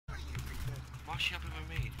she up with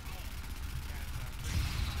me?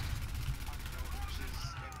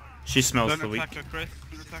 She smells the weak. Don't attack her, Chris.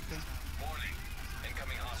 Don't attack her. Warning.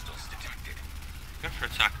 Incoming hostiles detected. Go for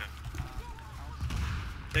attacker.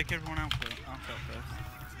 Take everyone out first.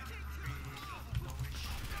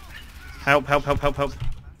 Help, help, help, help, help.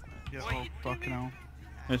 Yeah, What are oh you fucking doing? hell.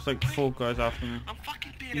 There's like 4 guys after me. I'm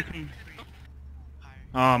fucking You being can,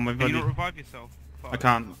 Oh, my can you not body. revive yourself? I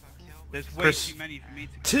can't. There's way Chris. too many for me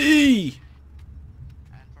to go. T!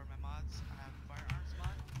 And for my mods, I have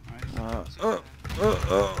firearms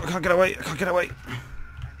mod. I can't get away, I can't get away. And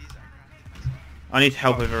these are currently myself. I need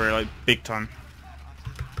help over here, like, big time.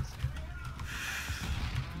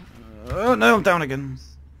 Oh no, I'm down again.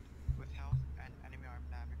 With health and enemy arm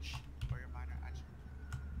damage for your minor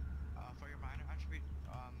attribute.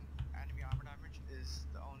 Enemy armor damage is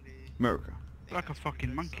the only America. thing Like a that's fucking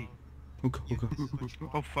really monkey. Okay, good. okay. This is what you Oh,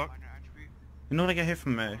 want, fuck. minor attribute. You know what I get hit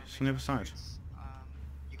from there? It's on the other side.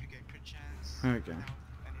 You could get crit chance. There we go. health,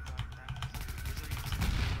 anything like that.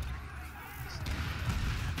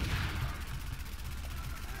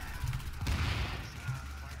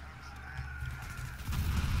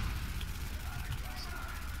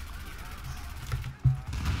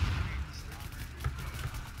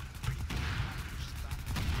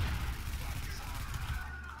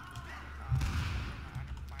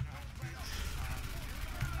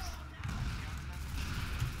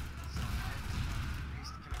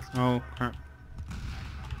 Oh crap.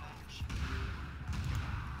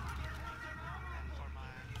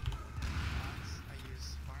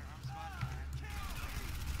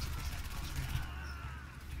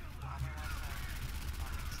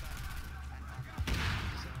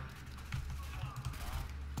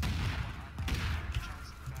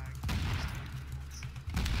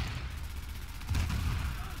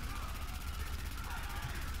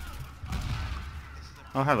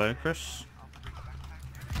 Oh hello, Chris.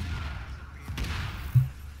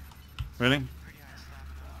 Really?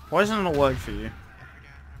 Why doesn't it not work for you?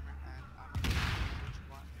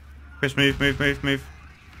 Chris, move, move, move, move.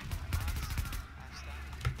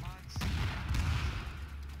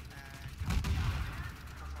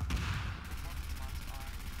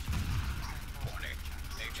 Warning.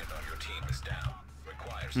 Agent on your team is down.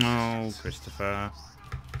 Requires Oh, assistance. Christopher.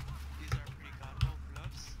 These are pretty godful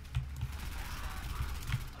gloves.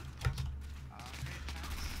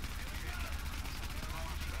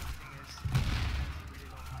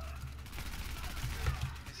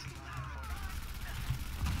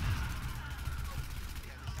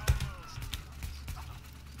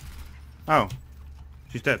 Oh,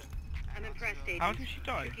 she's dead. I'm impressed, Agent. How did she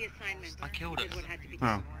die? The assignment I killed did her. what had to be Oh.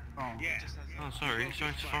 done. Oh. Oh, sorry.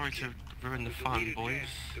 Sorry to ruin the fun, boys.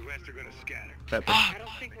 The rest are gonna scatter. That bit. I don't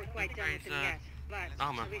think we're quite done with them yet, but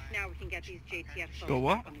armor. at least now we can get these JTX folks Got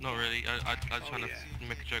what? up on the Not ground. really. I was trying to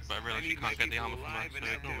make a joke, but I realised you can't get the armor from her, so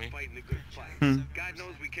ignore me. Hmm. God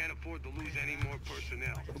knows we can't afford to lose any more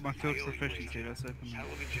personnel. Got my field proficiency, let's open Hell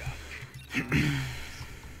them. of a job.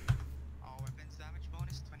 All weapons damage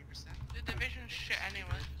bonus 20%. The division's shit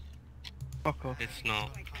anyway. Fuck off. It's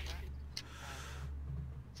not. 41%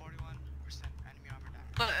 enemy armor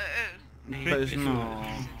damage. But it is. But it's not.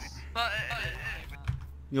 But it is.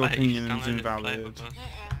 Your Hey, opinion download is it, play it invalid. with us.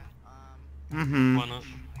 Mm-hmm. Why not? Also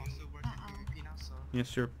working PvP now, so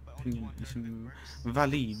Yes, your but only opinion one is weapon works.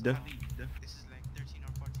 invalid. This is like 13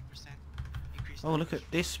 or 14% increase. Oh, look damage.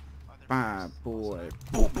 at this Other bad weapons boy.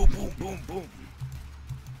 also- Boom, boom, boom, boom, boom. Is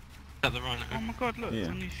that the rhino? Oh my god, look, Yeah.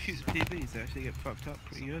 when you shoot the TVs, they actually get fucked up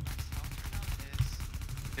pretty good.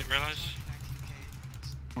 Didn't realise.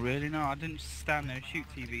 Really? No, I didn't stand there and shoot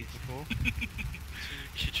TVs before. You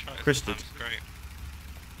should try it. Chris sometime, did. It's great.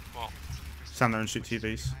 What? Stand there and shoot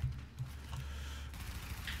TVs.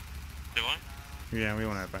 Do I? Yeah, we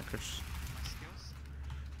want to have back, Chris.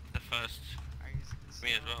 The first. Me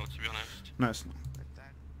as well, to be honest. No, it's not.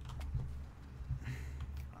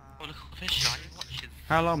 Oh, look at this shiny watches.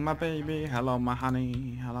 Hello, my baby. Hello, my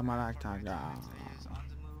honey. Hello, my lactaga.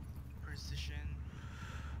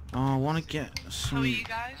 Oh, I want to get How are some. you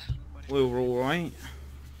guys? We were alright.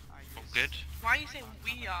 Oh, good. Why are you saying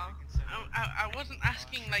we are? I wasn't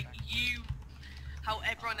asking like you how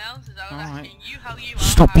everyone else is. I was Alright. asking you how you are.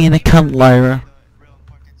 Stop how being a you cunt, Lyra.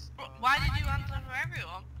 Why did you answer for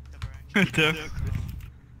everyone?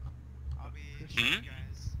 Hmm?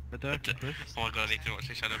 The Dirk and Chris. Oh my god, I need to watch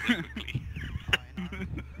this shadow really quickly.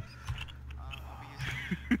 I'm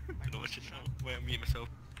gonna watch it now. Wait, I'll mute myself.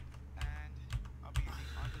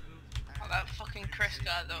 Oh, that fucking Chris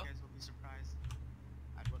guy though.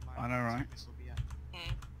 I know, right?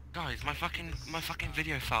 Hmm. Guys, my fucking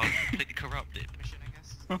video file is completely corrupted.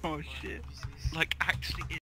 Oh shit. Like, actually